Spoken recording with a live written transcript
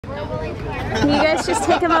Can you guys just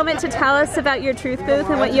take a moment to tell us about your Truth Booth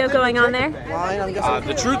and what you have going on there?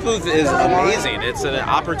 The Truth Booth is amazing. It's an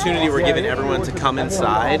opportunity we're giving everyone to come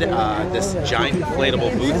inside this giant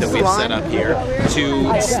inflatable booth that we've set up here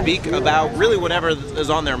to speak about really whatever is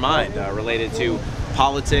on their mind related to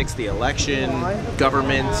politics, the election,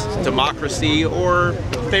 government, democracy, or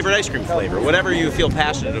favorite ice cream flavor, whatever you feel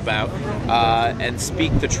passionate about, and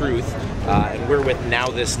speak the truth. And we're with Now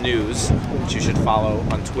This News, which you should follow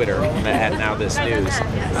on Twitter at Now This News.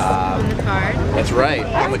 On the card. That's right,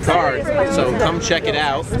 on the card. So come check it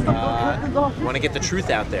out. Want to get the truth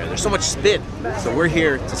out there. There's so much spin, so we're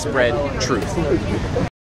here to spread truth.